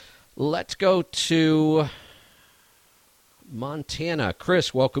Let's go to Montana.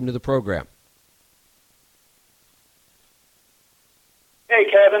 Chris, welcome to the program. Hey,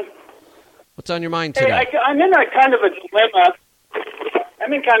 Kevin. What's on your mind today? Hey, I'm in a kind of a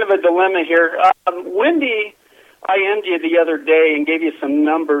dilemma here. Wendy, I IM'd you the other day and gave you some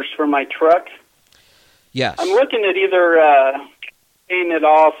numbers for my truck. Yes. I'm looking at either paying it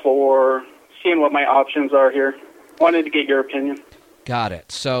off or seeing what my options are here. Wanted to get your opinion. Got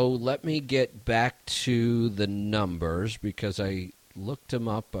it. So let me get back to the numbers because I looked them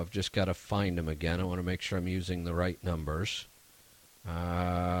up. I've just got to find them again. I want to make sure I'm using the right numbers.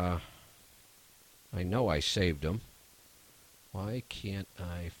 I know I saved them. Why can't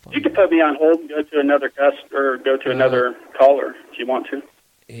I find them? You can put me on hold and go to another another caller if you want to.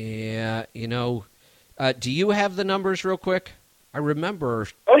 Yeah, do you have the numbers real quick? I remember.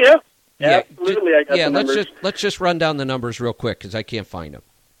 Oh, yeah. Absolutely, I got the numbers. Let's just run down the numbers real quick because I can't find them.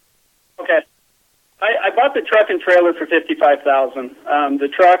 Okay. I bought the truck and trailer for $55,000. The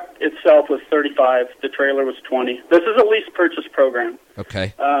truck itself was $35,000. The trailer was $20,000. This is a lease purchase program.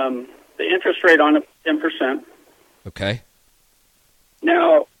 Okay. The interest rate on it, 10%. Okay.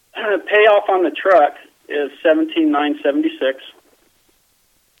 Now, payoff on the truck is $17,976.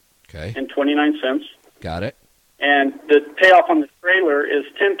 Okay. And 29 cents. Got it. And the payoff on the trailer is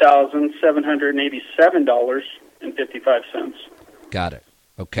 $10,787.55. Got it.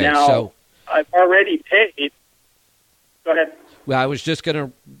 Okay. Now, so I've already paid. Go ahead. Well, I was just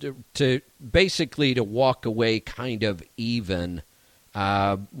going to basically to walk away kind of even.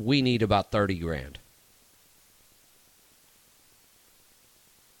 We need about $30,000.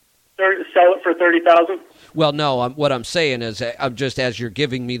 Sell it for $30,000. Well, no. What I'm saying is, I'm just as you're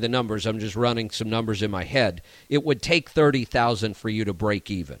giving me the numbers, I'm just running some numbers in my head. It would take $30,000 for you to break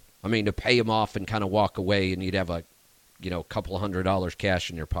even. I mean, to pay them off and kind of walk away, and you'd have a couple of $100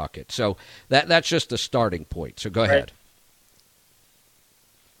 cash in your pocket. So that's just a starting point. So go ahead.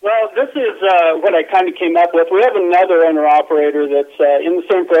 Well, this is what I kind of came up with. We have another owner-operator that's in the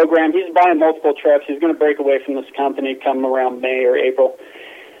same program. He's buying multiple trucks. He's going to break away from this company come around May or April.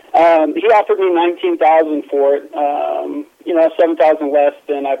 He offered me $19,000 for it. $7,000 less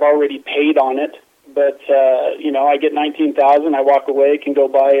than I've already paid on it. But I get $19,000. I walk away, can go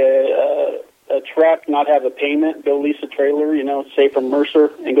buy a truck, not have a payment, go lease a trailer. Say from Mercer,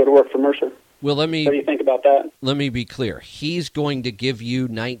 and go to work for Mercer. Well, what do you think about that? Let me be clear. He's going to give you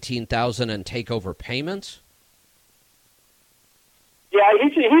 $19,000 and take over payments? Yeah,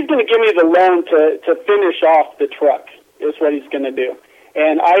 he's going to give me the loan to finish off the truck. Is what he's going to do.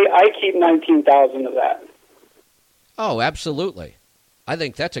 And I keep $19,000 of that. Oh, absolutely. I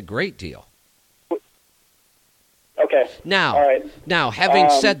think that's a great deal. Okay. Now, all right. Now, having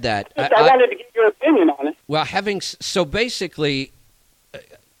said that, I wanted to get your opinion on it. Well, so basically,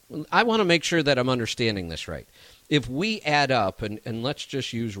 I want to make sure that I'm understanding this right. If we add up, and let's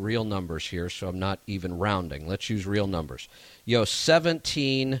just use real numbers here, so I'm not even rounding. Let's use real numbers.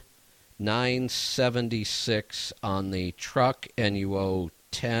 $17,976 on the truck, and you owe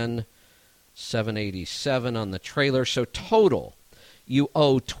 $10,787 on the trailer. So total, you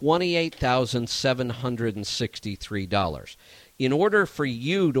owe $28,763. In order for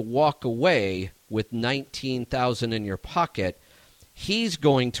you to walk away with $19,000 in your pocket, he's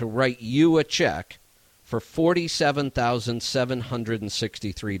going to write you a check for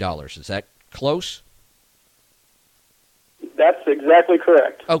 $47,763. Is that close? That's exactly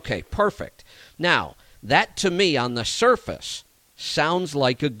correct. Okay, perfect. Now, that to me on the surface sounds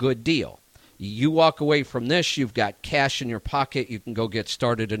like a good deal. You walk away from this, you've got cash in your pocket, you can go get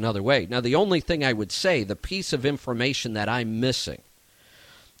started another way. Now, the only thing I would say, the piece of information that I'm missing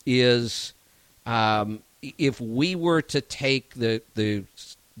is if we were to take the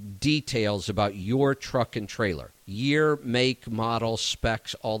details about your truck and trailer, year, make, model,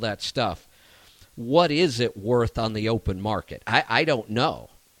 specs, all that stuff, what is it worth on the open market? I don't know.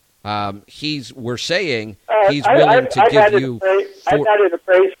 We're saying he's willing to give you... I've had it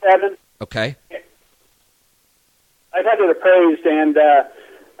appraised, Kevin. Okay. I've had it appraised, and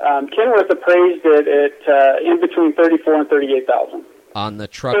Kenworth appraised it at in between $34,000 and $38,000. On the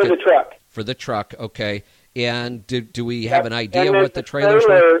truck? For the truck. For the truck, okay. And do we have an idea what the trailer's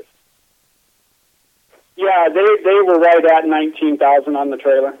worth? Yeah, they were right at $19,000 on the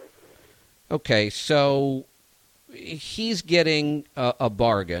trailer. Okay, so he's getting a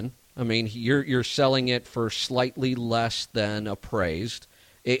bargain. I mean, you're selling it for slightly less than appraised.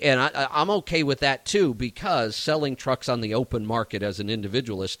 And I'm okay with that, too, because selling trucks on the open market as an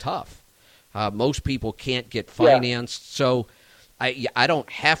individual is tough. Most people can't get financed, so I don't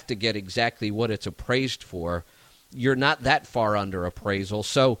have to get exactly what it's appraised for. You're not that far under appraisal.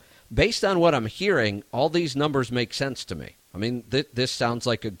 So based on what I'm hearing, all these numbers make sense to me. I mean, this sounds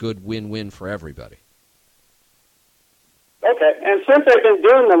like a good win-win for everybody. Okay, and since I've been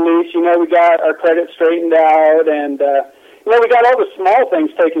doing the lease, we got our credit straightened out, and we got all the small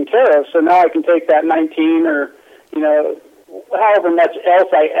things taken care of. So now I can take that 19 or however much else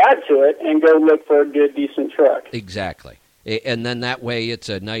I add to it and go look for a good, decent truck. Exactly. And then that way it's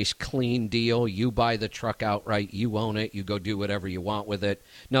a nice, clean deal. You buy the truck outright. You own it. You go do whatever you want with it.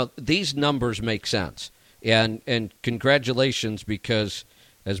 Now, these numbers make sense. And congratulations, because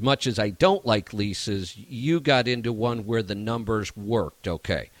as much as I don't like leases, you got into one where the numbers worked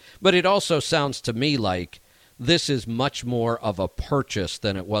okay. But it also sounds to me like this is much more of a purchase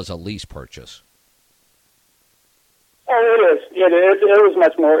than it was a lease purchase. Oh, it is. It was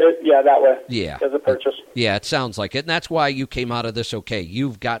much more, that way. Yeah. As a purchase. Yeah, it sounds like it. And that's why you came out of this okay.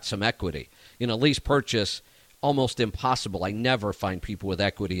 You've got some equity. Lease purchase, almost impossible. I never find people with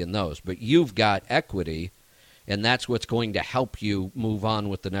equity in those. But you've got equity, and that's what's going to help you move on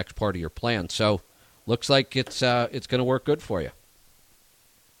with the next part of your plan. So looks like it's going to work good for you.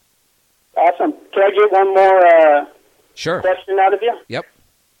 Awesome. Can I get one more Sure. question out of you? Yep.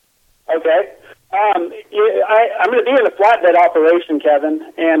 Okay. I'm going to be in a flatbed operation,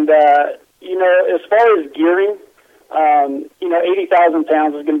 Kevin, and, as far as gearing, 80,000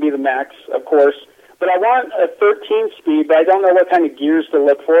 pounds is going to be the max, of course, but I want a 13-speed, but I don't know what kind of gears to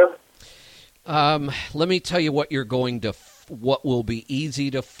look for. Let me tell you what you're going to, what will be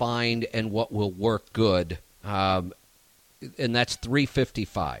easy to find and what will work good, and that's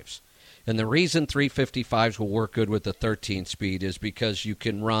 355s. And the reason 355s will work good with the 13-speed is because you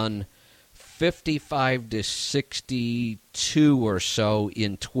can run 55 to 62 or so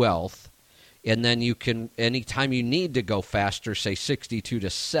in 12th, and then you can, anytime you need to go faster, say 62 to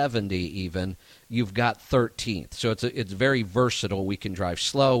 70 even, you've got 13th. So it's very versatile. We can drive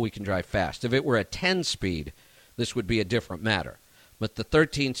slow, we can drive fast. If it were a 10-speed, this would be a different matter. But the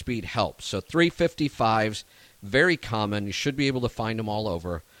 13-speed helps. So 355s, very common. You should be able to find them all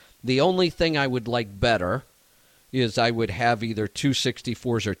over. The only thing I would like better is I would have either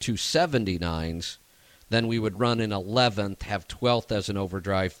 264s or 279s. Then we would run in 11th, have 12th as an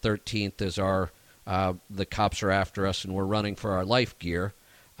overdrive, 13th as our, the cops are after us and we're running for our life gear.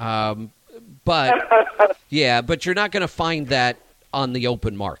 But you're not going to find that on the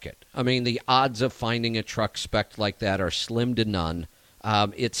open market. I mean, the odds of finding a truck spec like that are slim to none.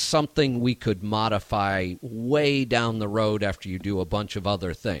 It's something we could modify way down the road after you do a bunch of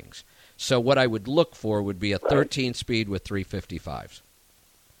other things. So what I would look for would be a 13-speed with 355s.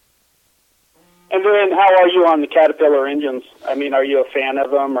 And then how are you on the Caterpillar engines? I mean, are you a fan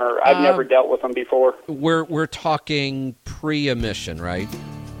of them, or I've never dealt with them before? We're talking pre-emission, right?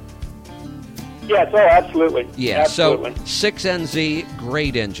 Yes, oh, absolutely. Yeah, absolutely. So 6NZ,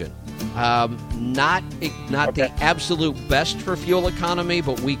 great engine. Not the absolute best for fuel economy,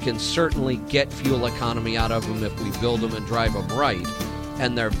 but we can certainly get fuel economy out of them if we build them and drive them right.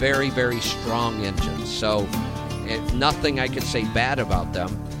 And they're very, very strong engines. So nothing I could say bad about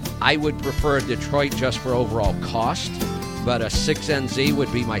them. I would prefer a Detroit just for overall cost, but a 6NZ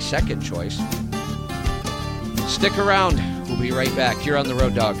would be my second choice. Stick around. We'll be right back here on the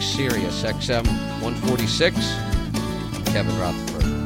Road Dog Sirius XM 146. Kevin Rutherford.